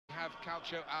have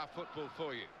Calcio our football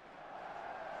for you.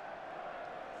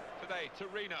 Today,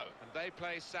 Torino, and they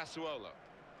play Sassuolo.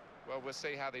 Well, we'll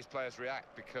see how these players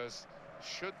react, because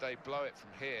should they blow it from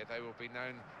here, they will be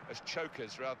known as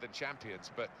chokers rather than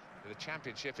champions, but the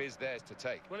championship is theirs to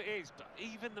take. Well, it is, but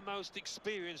even the most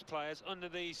experienced players under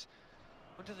these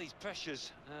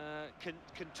pressures can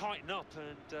tighten up,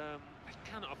 and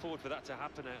they cannot afford for that to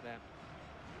happen out there.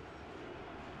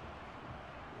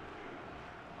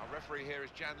 Our referee here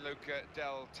is Gianluca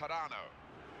Del Tarano.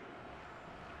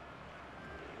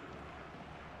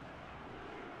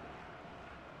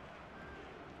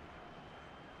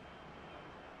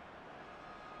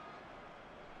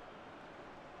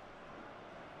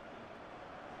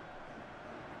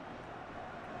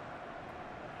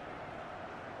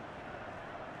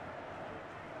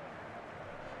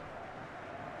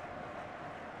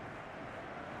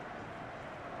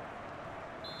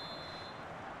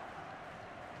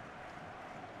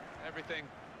 Everything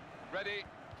ready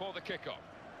for the kickoff.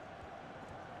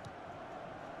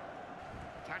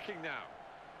 Attacking now.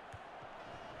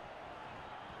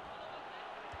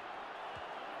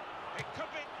 It could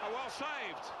be. Oh, well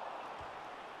saved.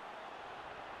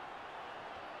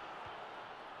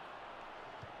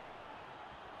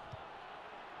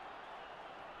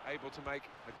 Able to make,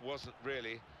 it wasn't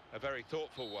really a very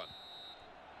thoughtful one.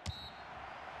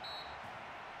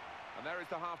 And there is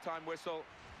the half-time whistle.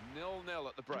 0-0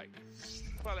 at the break.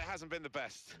 Well, it hasn't been the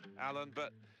best, Alan,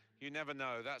 but you never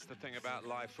know. That's the thing about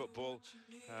live football.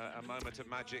 A moment of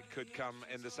magic could come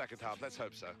in the second half. Let's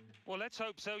hope so. Well, let's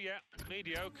hope so, yeah.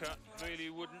 Mediocre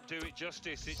really wouldn't do it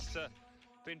justice. It's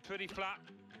been pretty flat,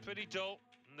 pretty dull,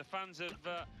 and the fans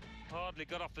have hardly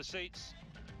got off the seats.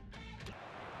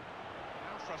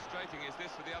 How frustrating is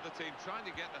this for the other team, trying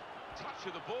to get the touch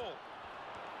of the ball?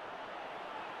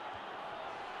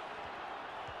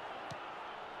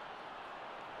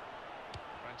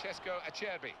 Francesco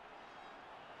Acerbi.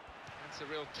 That's a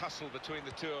real tussle between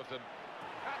the two of them.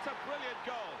 That's a brilliant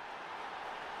goal.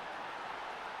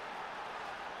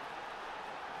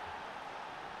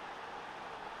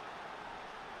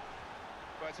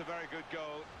 Well, it's a very good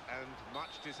goal, and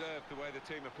much deserved the way the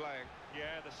team are playing.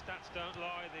 Yeah, the stats don't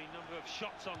lie. The number of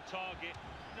shots on target,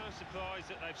 no surprise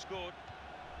that they've scored.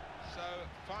 So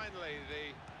finally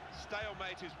the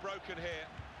stalemate is broken here,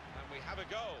 and we have a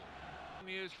goal.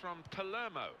 News from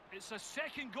Palermo. It's a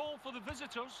second goal for the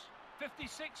visitors.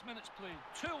 56 minutes played.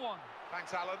 2-1.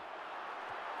 Thanks, Alan.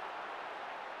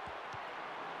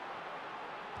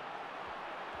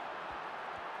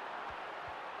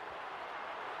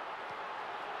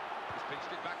 He's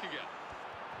pitched it back again.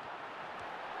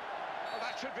 Oh,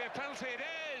 that should be a penalty. It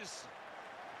is!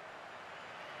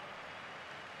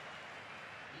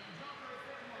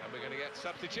 And we're going to get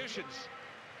substitutions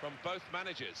from both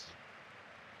managers.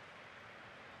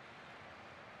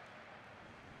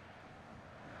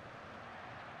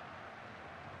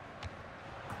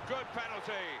 Good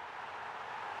penalty.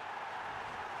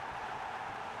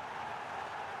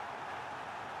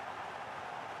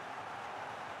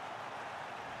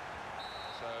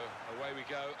 So away we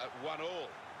go at 1-1.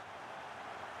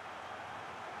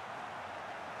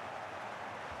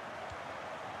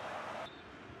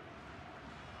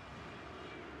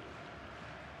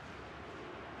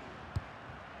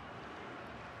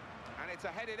 And it's a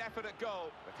headed effort at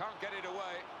goal. They can't get it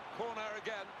away. Corner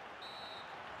again.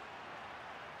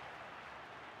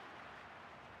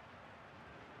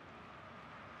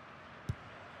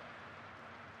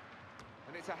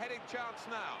 And it's a heading chance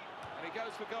now. And he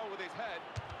goes for goal with his head.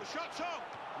 The shot's on!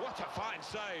 What a fine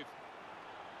save.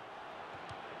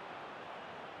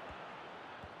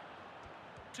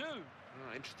 2.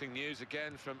 Oh, interesting news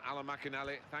again from Alan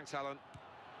McInally. Thanks, Alan.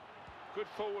 Good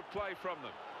forward play from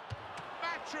them.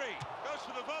 Battery goes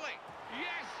for the volley.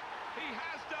 Yes, he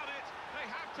has done it. They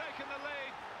have taken the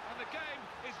lead, and the game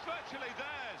is virtually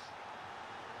theirs.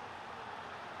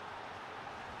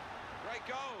 Great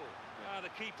goal. The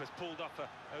keeper's pulled off a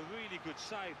really good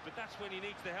save, but that's when he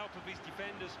needs the help of his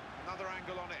defenders. Another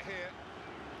angle on it here.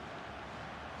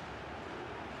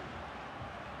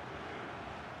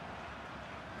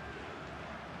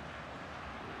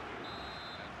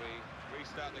 And we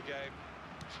restart the game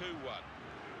 2-1.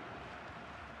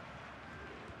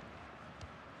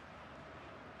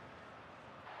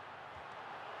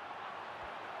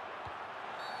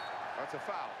 That's a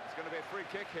foul. It's going to be a free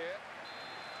kick here.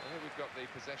 Well, here we've got the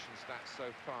possession stats so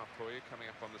far for you coming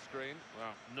up on the screen.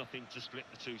 Well, nothing to split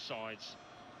the two sides.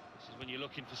 This is when you're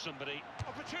looking for somebody.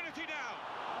 Opportunity now.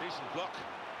 Decent block.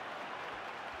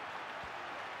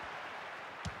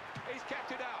 He's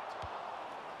kept it out.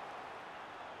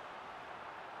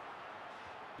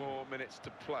 more minutes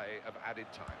to play of added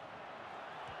time.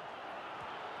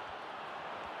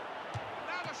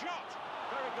 Now the shot!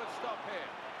 Very good stop here.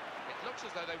 It looks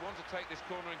as though they want to take this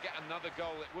corner and get another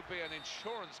goal. It would be an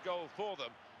insurance goal for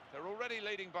them. They're already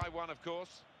leading by one, of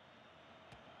course.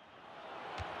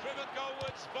 Driven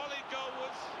goalwards, volleyed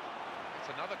goalwards. It's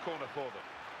another corner for them.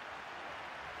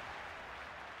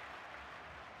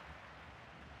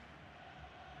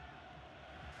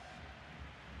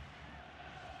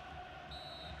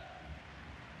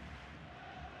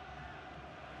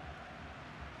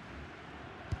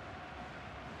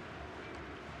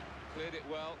 Cleared it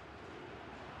well.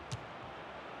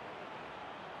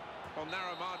 On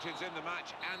narrow margins in the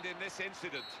match and in this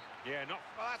incident. Yeah, not...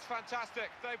 Well, that's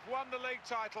fantastic. They've won the league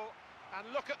title, and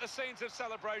look at the scenes of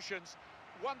celebrations.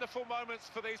 Wonderful moments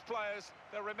for these players.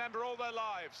 They'll remember all their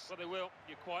lives. Well, they will.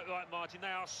 You're quite right, Martin. They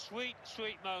are sweet,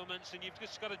 sweet moments, and you've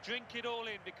just got to drink it all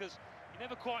in, because you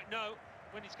never quite know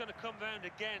when it's going to come round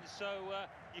again. So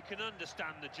you can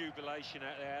understand the jubilation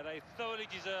out there. They thoroughly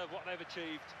deserve what they've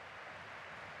achieved.